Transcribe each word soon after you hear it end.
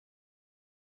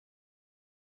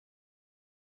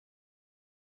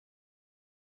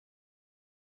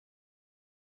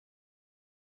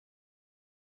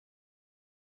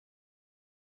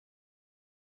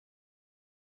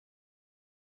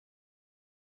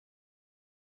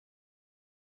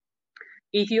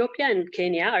Ethiopia and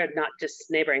Kenya are not just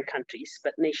neighboring countries,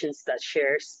 but nations that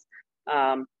share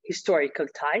historical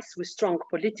ties with strong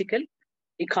political,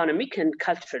 economic, and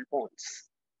cultural bonds.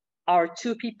 Our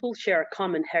two people share a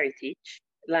common heritage,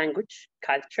 language,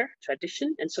 culture,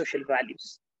 tradition, and social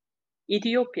values.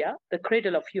 Ethiopia, the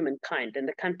cradle of humankind and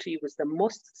the country with the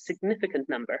most significant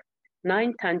number,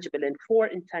 9 tangible and 4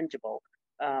 intangible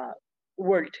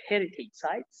World Heritage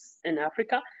Sites in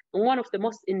Africa, and one of the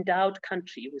most endowed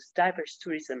countries with diverse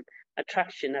tourism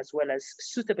attraction as well as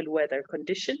suitable weather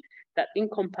condition that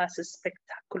encompasses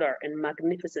spectacular and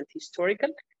magnificent historical,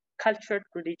 cultural,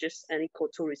 religious, and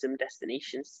ecotourism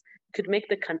destinations, could make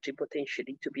the country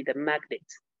potentially to be the magnet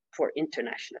for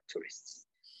international tourists.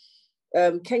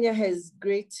 Kenya has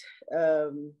great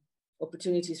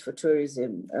opportunities for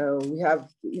tourism. We have,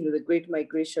 the great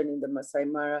migration in the Masai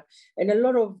Mara and a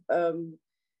lot of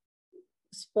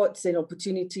spots and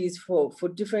opportunities for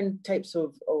different types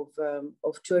of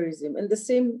tourism. And the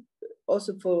same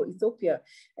also for Ethiopia.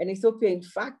 And Ethiopia, in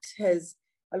fact, has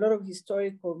a lot of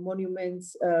historical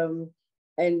monuments and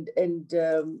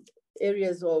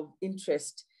areas of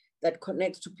interest that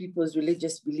connect to people's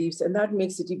religious beliefs. And that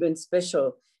makes it even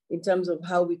special in terms of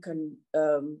how we can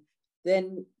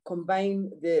then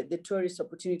combine the tourist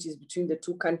opportunities between the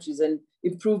two countries and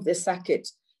improve the circuit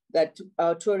that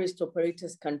our tourist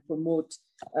operators can promote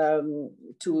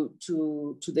to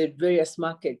the various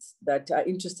markets that are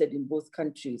interested in both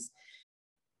countries.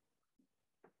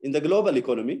 In the global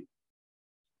economy,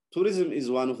 tourism is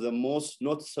one of the most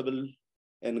noticeable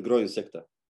and growing sector.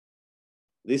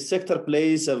 This sector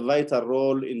plays a vital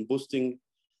role in boosting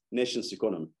nations'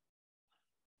 economy.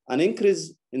 An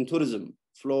increase in tourism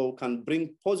flow can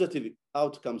bring positive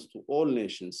outcomes to all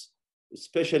nations,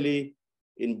 especially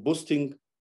in boosting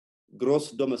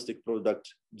gross domestic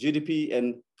product, GDP,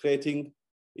 and creating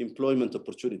employment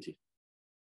opportunity.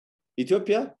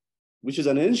 Ethiopia, which is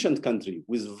an ancient country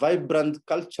with vibrant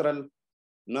cultural,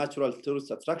 natural tourist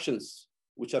attractions,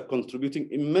 which are contributing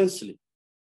immensely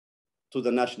to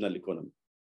the national economy.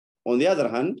 On the other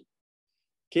hand,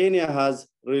 Kenya has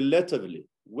relatively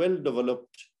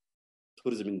well-developed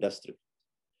tourism industry.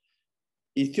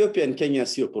 Ethiopia and Kenya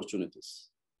see opportunities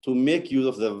to make use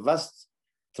of the vast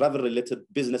travel-related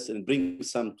business and bring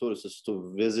some tourists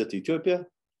to visit Ethiopia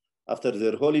after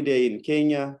their holiday in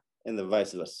Kenya and the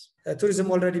vice versa.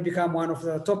 Tourism already become one of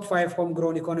the top 5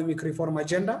 homegrown economic reform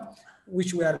agenda,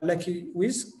 which we are lucky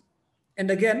with.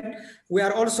 And again, we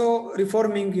are also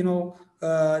reforming,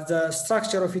 the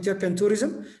structure of Ethiopian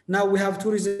tourism. Now we have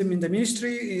tourism in the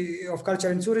Ministry of Culture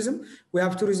and Tourism. We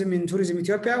have tourism in Tourism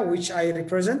Ethiopia, which I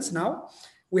represent now.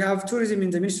 We have tourism in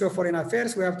the Ministry of Foreign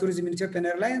Affairs. We have tourism in Ethiopian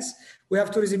Airlines. We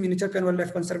have tourism in Ethiopian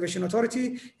Wildlife Conservation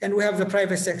Authority, and we have the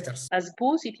private sectors. As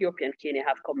both Ethiopia and Kenya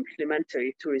have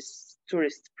complementary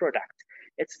tourist product,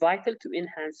 it's vital to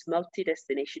enhance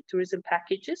multi-destination tourism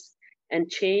packages and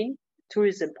chain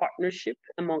tourism partnership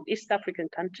among East African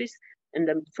countries in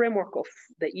the framework of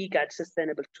the IGAD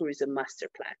Sustainable Tourism Master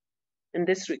Plan. In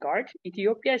this regard,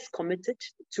 Ethiopia is committed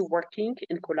to working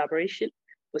in collaboration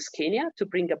with Kenya to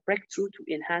bring a breakthrough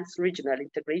to enhance regional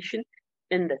integration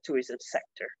in the tourism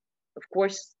sector. Of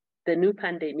course, the new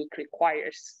pandemic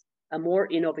requires a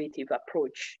more innovative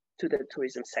approach to the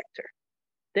tourism sector.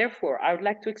 Therefore, I would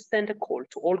like to extend a call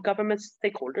to all government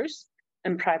stakeholders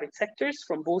and private sectors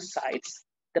from both sides,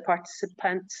 the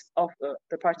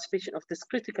participation of this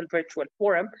critical virtual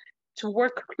forum, to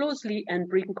work closely and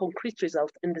bring concrete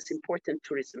results in this important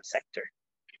tourism sector.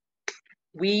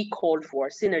 We call for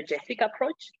synergetic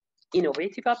approach,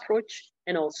 innovative approach,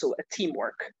 and also a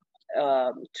teamwork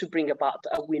to bring about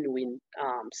a win-win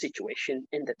situation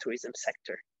in the tourism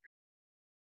sector.